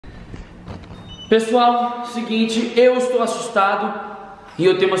Pessoal, seguinte, eu estou assustado e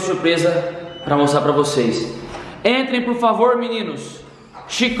eu tenho uma surpresa para mostrar para vocês. Entrem, por favor, meninos.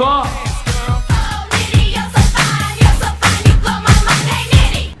 Chicó.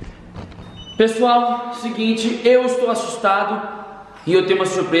 Pessoal, seguinte, eu estou assustado e eu tenho uma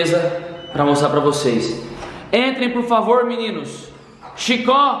surpresa para mostrar para vocês. Entrem, por favor, meninos.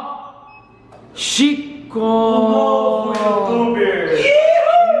 Chicó. Chicó. O novo youtuber.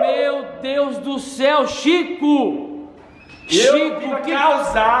 Meu Deus do céu, Chico! Eu vim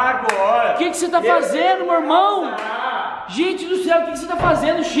causar agora. O que você tá fazendo, meu irmão? Gente do céu, o que você tá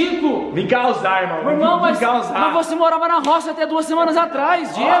fazendo, Chico? Me causar, irmão. Meu irmão, mas você morava na roça até 2 semanas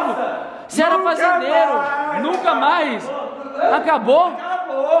atrás, Diego. Você era fazendeiro. Nunca mais. Acabou?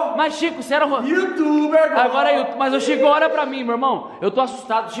 Acabou. Mas, Chico, você era youtuber agora. Agora é YouTube. Mas o Chico, olha pra mim, meu irmão. Eu tô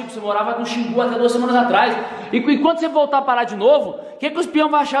assustado, Chico. Você morava no Xingu até 2 semanas atrás. E quando você voltar a parar de novo, o que os peão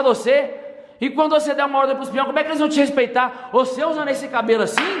vão achar de você? E quando você der uma ordem pros peão, como é que eles vão te respeitar? Você usando esse cabelo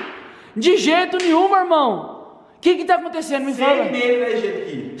assim? De jeito nenhum, meu irmão. O que tá acontecendo? Me fala. 6 meses, né, gente?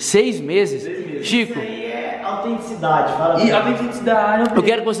 Aqui. 6 meses? 6 meses. Chico. Isso aí é autenticidade, fala. E autenticidade. Eu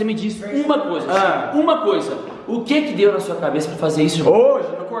quero que você me diz uma coisa. Chico, uma coisa. O que deu na sua cabeça pra fazer isso, irmão? Hoje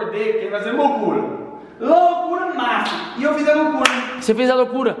eu acordei, queria fazer loucura. Loucura máxima. E eu fiz a loucura. Você fez a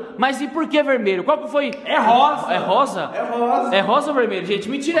loucura. Mas e por que vermelho? Qual que foi? É rosa. É rosa? É rosa. É rosa ou vermelho? Gente,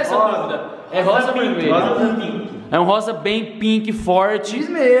 me tira essa dúvida. É rosa ou vermelho? Rosa pink. É um rosa bem pink, forte. Fiz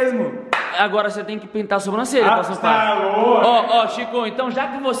mesmo. Agora você tem que pintar a sobrancelha. Ó, Chico, então já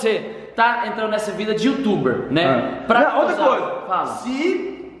que você tá entrando nessa vida de youtuber, né? Outra coisa. Fala.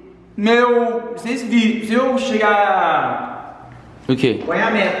 Se eu chegar... O quê? Põe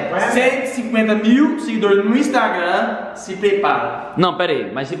a meta. 150 mil seguidores no Instagram, se prepara. Não, pera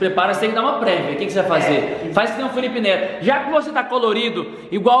aí, mas se prepara, você tem que dar uma prévia. O que você vai fazer? Faz que nem o Felipe Neto. Já que você tá colorido,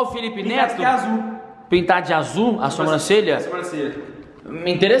 igual o Felipe Neto. Pintar de azul. Pintar de azul a sobrancelha?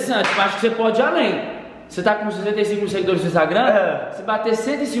 Interessante, eu acho que você pode ir além. Você tá com 65 mil seguidores no Instagram? Se bater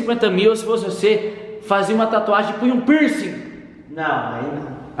 150 mil, se fosse você, fazia uma tatuagem e punha um piercing. Não, aí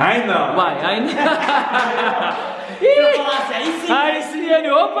não. Aí não. Vai, aí não. Aí sim,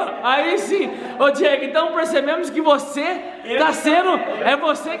 ele, opa, aí sim. Ô Diego, então percebemos que você tá sendo, é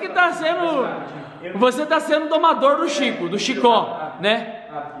você que tá sendo, você tá sendo domador do Chico, do Chicó, né?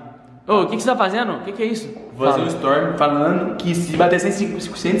 Ô, o que você tá fazendo? O que é isso? Vou fazer um story falando que se bater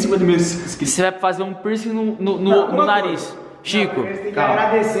 150 mil inscritos. Você vai fazer um piercing no nariz. Chico, Você tem que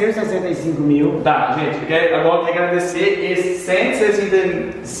agradecer os 65 mil. Tá, gente, agora eu quero agradecer esses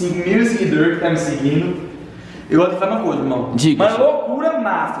 165 mil seguidores que tá me seguindo. Eu vou te falar uma coisa, irmão. Diga. Uma loucura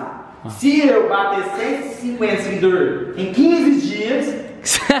massa. Se eu bater 150 seguidores em 15 dias.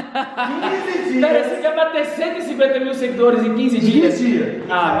 15 dias. Pera, você quer bater 150 mil seguidores em 15 dias? 15 dias.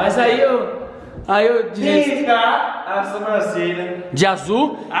 Ah, mas aí eu pintar a sobrancelha de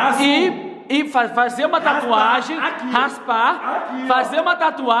azul. E fazer uma tatuagem, raspar, fazer uma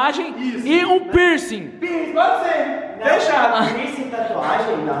tatuagem e um piercing. Pode ser. Fechado. Piercing,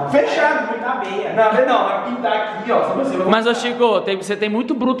 tatuagem, não. Fechado. Muita beia. Não, vai pintar aqui, ó. Mas, ô Chico, você tem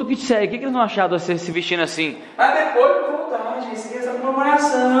muito bruto que te segue. O que eles não acharam você se vestindo assim? Ah, depois eu vou voltar, gente. Isso é só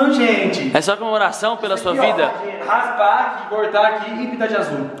comemoração, gente. É só comemoração pela sua vida? Raspar aqui, cortar aqui e pintar de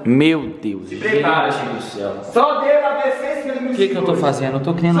azul. Meu Deus. Se prepara, gente do céu. Só deu a descer 50 mil. O que eu tô fazendo? Eu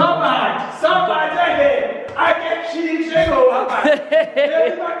tô criando. Só bate, vai ver. Aqui é Chile, chegou, rapaz.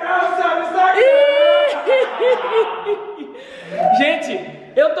 Ele vai causar no Instagram. Gente,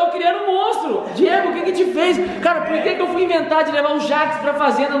 eu tô criando um monstro. Diego, o que te fez? Cara, por que eu fui inventar de levar um Jax pra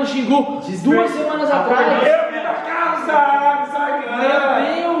fazenda no Xingu 2 semanas atrás? Eu vim pra causar no Instagram.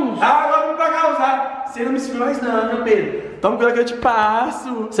 Meu Deus. Agora eu vim pra causar. Você não me segura mais não, meu Pedro. Toma pela que eu te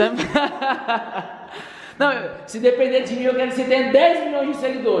passo. Não, se depender de mim, eu quero que você tenha 10 milhões de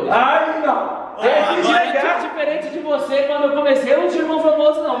seguidores. Ai, não. Diferente de você, quando eu comecei, eu não tinha irmão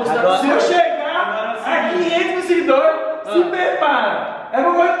famoso, não. Se eu chegar a 500 mil seguidores, se prepara. É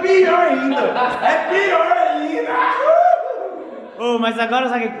uma coisa pior ainda. É pior ainda. Mas agora,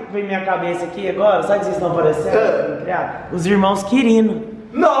 sabe o que veio na minha cabeça aqui agora? Sabe que vocês estão aparecendo? Os irmãos Quirino.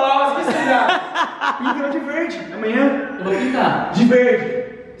 Nossa, que cidade. Pintou de verde. Amanhã eu vou pintar. De verde.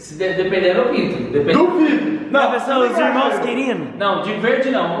 Se depender, eu pinto. Duvido. Não, pessoal, os irmãos Quirino. Não, de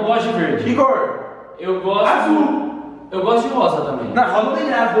verde não gosto de verde. Que cor? Eu gosto. Azul. Eu gosto de rosa também. Não, rosa não tem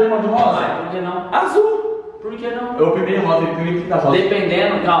nada, do irmão de rosa. Por que não? Azul. Por que não? Eu primeiro rosa, eu primeiro da rosa.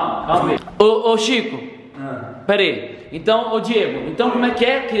 Dependendo, calma aí. Ô Chico, pera aí. Então, ô Diego, então como é que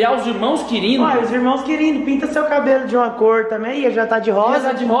é criar os irmãos Quirino? Os irmãos Quirino, pinta seu cabelo de uma cor também, já tá de rosa. Já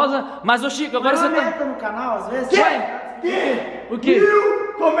tá de rosa, mas ô Chico, agora você tá... meta no canal, às vezes. O quê?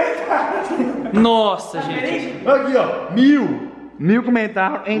 1000 comentários. Nossa, gente. Aqui, ó. 1000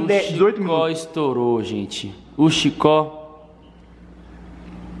 comentários em 18 minutos. O Chicó estourou, gente.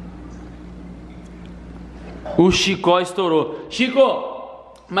 O Chicó estourou.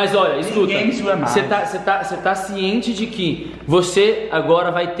 Chico, mas olha, escuta. Você tá ciente de que você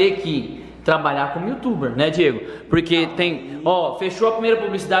agora vai ter que trabalhar como youtuber, né, Diego? Porque tem, ó, fechou a primeira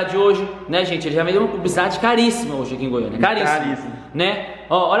publicidade hoje, né, gente? Ele já me deu uma publicidade caríssima hoje aqui em Goiânia, caríssima, né?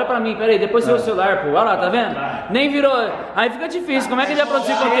 Ó, olha pra mim, peraí, depois seu celular, pô, olha lá, tá vendo? Nem virou, aí fica difícil, como é que ele vai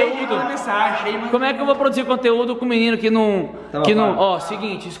produzir conteúdo? Como é que eu vou produzir conteúdo com um menino que não, ó,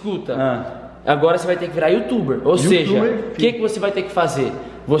 seguinte, escuta, agora você vai ter que virar youtuber, ou seja, o que você vai ter que fazer?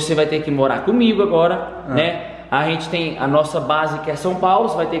 Você vai ter que morar comigo agora, né? A gente tem a nossa base que é São Paulo,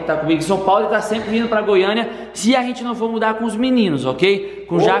 você vai ter que estar comigo em São Paulo e estar sempre vindo para Goiânia se a gente não for mudar com os meninos, ok?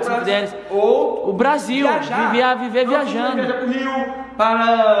 Com o Jackson Fidelis. Ou o Brasil, viver viajando. Pro Rio,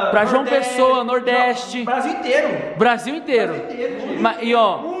 para João Pessoa, Nordeste. Brasil inteiro. Brasil inteiro. E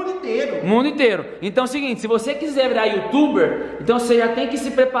ó, Mundo inteiro. Então é o seguinte, se você quiser virar youtuber, então você já tem que se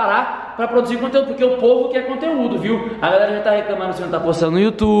preparar para produzir conteúdo, porque o povo quer conteúdo, viu? A galera já tá reclamando que você não tá postando no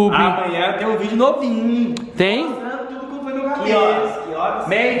YouTube. Amanhã tem um vídeo novinho. Tem? Mostrando tudo como foi no cabelo. Que horas?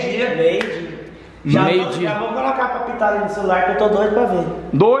 Meio-dia. Já vamos colocar pra pitar ali no celular que eu tô doido pra ver.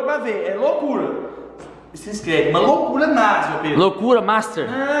 Doido pra ver, é loucura. Se inscreve, uma loucura nada, Pedro. Loucura, master?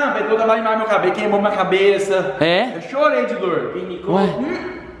 Não, Pedro, eu tava em meu cabelo, queimou minha cabeça. É? Eu chorei de dor.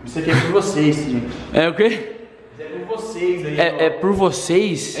 Isso aqui é por vocês, gente. É o quê? É por vocês aí. É por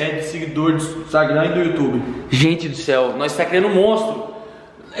vocês? É de seguidor do Instagram e do YouTube. Gente do céu, nós está criando um monstro.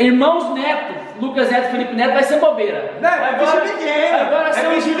 Irmãos Neto, Lucas Neto e Felipe Neto vai ser bobeira. Não, é agora, bicho pequeno. Agora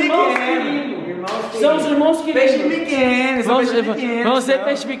são os irmãos Quirino. São os irmãos Quirino. Peixe pequeno, vamos ser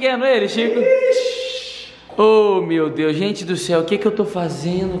peixe pequeno, ele, Chico. Oh, meu Deus, gente do céu, o que eu tô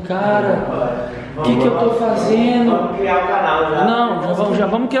fazendo, cara? O que eu tô fazendo? Vamos criar o canal já. Não, já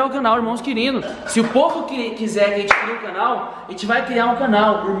vamos criar o canal, Irmãos Quirino. Se o povo quiser que a gente crie um canal, a gente vai criar um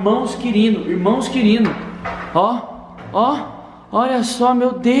canal, Irmãos Quirino. Ó, olha só,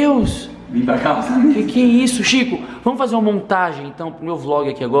 meu Deus. Vim pra cá. Que é isso, Chico? Vamos fazer uma montagem, então, pro meu vlog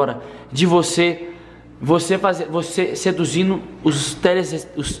aqui agora, de você seduzindo os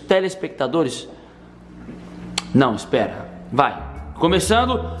telespectadores. Não, espera. Vai.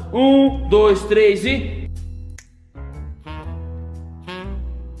 Começando. 1, 2, 3 e...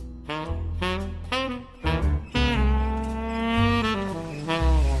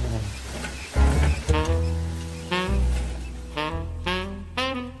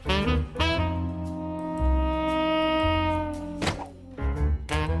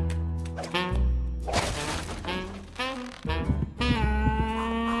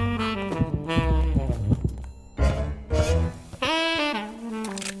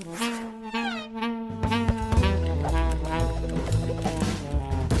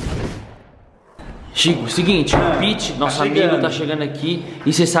 Chico, seguinte, o Pete, nosso amigo, tá chegando aqui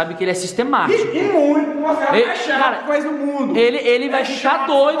e você sabe que ele é sistemático. E muito, nossa, é mais chato coisa do mundo. Ele vai ficar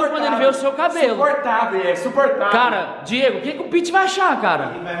doido quando ele ver o seu cabelo. Suportável. Cara, Diego, o que o Pete vai achar,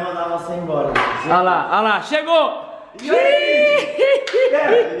 cara? Ele vai mandar você embora. Olha lá, chegou! E aí?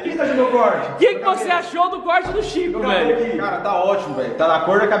 O que tá achando do corte? O que você achou do corte do Chico, velho? Cara, tá ótimo, velho. Tá na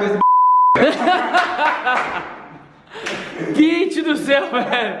cor da cabeça do Pete do céu,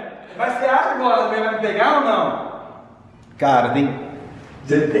 velho. Mas você acha agora que vai me pegar ou não? Cara, tem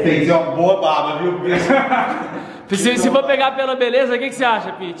que ser uma boa baba, viu? Se for pegar pela beleza, o que você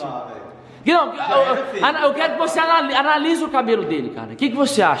acha, Pete? Não, eu quero que você analise o cabelo dele, cara. O que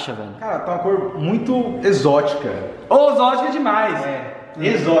você acha, velho? Cara, tá uma cor muito exótica. Exótica demais.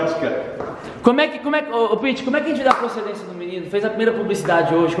 Exótica. Ô Pete, como é que a gente dá procedência do menino? Fez a primeira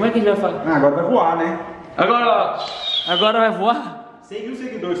publicidade hoje, como é que a gente vai fazer? Agora vai voar, né? Agora vai voar? 100 mil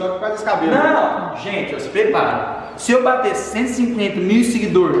seguidores, só por causa desse cabelo. Não, gente, se prepara. Se eu bater 150 mil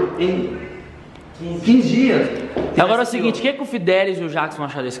seguidores em 15 dias... Agora é o seguinte, o que o Fidelis e o Jackson vão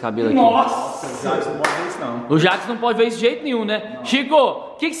achar desse cabelo aqui? Nossa! O Jackson não pode ver isso, não. O Jackson não pode ver isso de jeito nenhum, né? Não. Chico,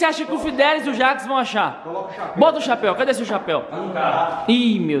 o que você acha que o Fidelis e o Jackson vão achar? Coloca o chapéu. Bota o chapéu, cadê seu chapéu?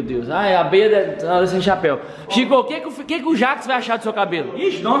 Ih, meu Deus. Ai, a beira sem chapéu. Chico, o que o Jackson vai achar do seu cabelo?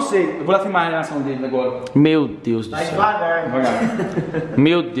 Ixi, não sei. Eu vou lá filmar a reação dele agora. Meu Deus do céu. Devagar.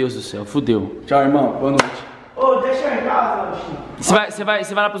 Meu Deus do céu, fudeu. Tchau, irmão. Boa noite. Ô, deixa eu em casa, Chico. Você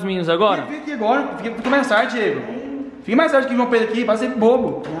vai lá pros meninos agora? Fica aqui agora. Fica mais tarde, Diego. Fica mais tarde que o João Pedro aqui, passa ser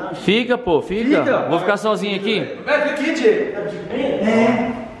bobo. Fica, pô, fica. Vou ficar sozinho aqui. Vai, fica aqui, Diego.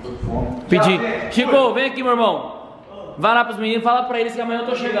 Pedir. Chico, vem aqui, meu irmão. Vai lá pros meninos, fala pra eles que amanhã eu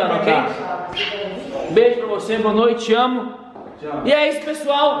tô chegando, ok? Beijo pra você, boa noite, te amo. E é isso,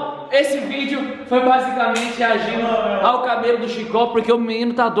 pessoal. Esse vídeo foi basicamente reagindo ao cabelo do Chicó, porque o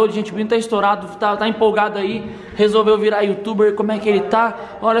menino tá doido, gente. O menino tá estourado, tá empolgado aí. Resolveu virar youtuber. Como é que ele tá?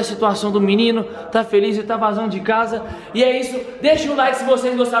 Olha a situação do menino. Tá feliz e tá vazando de casa. E é isso. Deixa o like se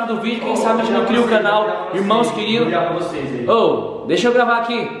vocês gostaram do vídeo. Quem sabe a gente não cria o canal Irmãos Quirino. Ô, deixa eu gravar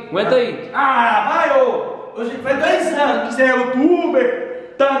aqui. Aguenta aí. Ah, vai, ô. Hoje faz 2 anos que você é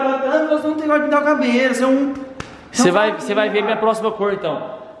youtuber. Você não tem que pintar o cabelo. Você é um... Você vai ver minha próxima cor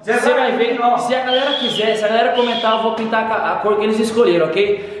então. Você vai ver, se a galera quiser, se a galera comentar, eu vou pintar a cor que eles escolheram,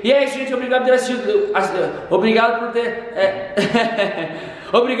 ok? E é isso, gente, obrigado por ter assistido. Obrigado por ter.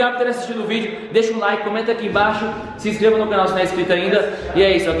 Obrigado por ter assistido o vídeo. Deixa um like, comenta aqui embaixo, se inscreva no canal se não é inscrito ainda. E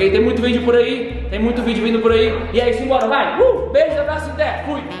é isso, ok? Tem muito vídeo por aí, tem muito vídeo vindo por aí. E é isso, embora, vai! Beijo, abraço e até!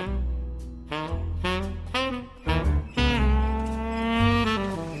 Fui!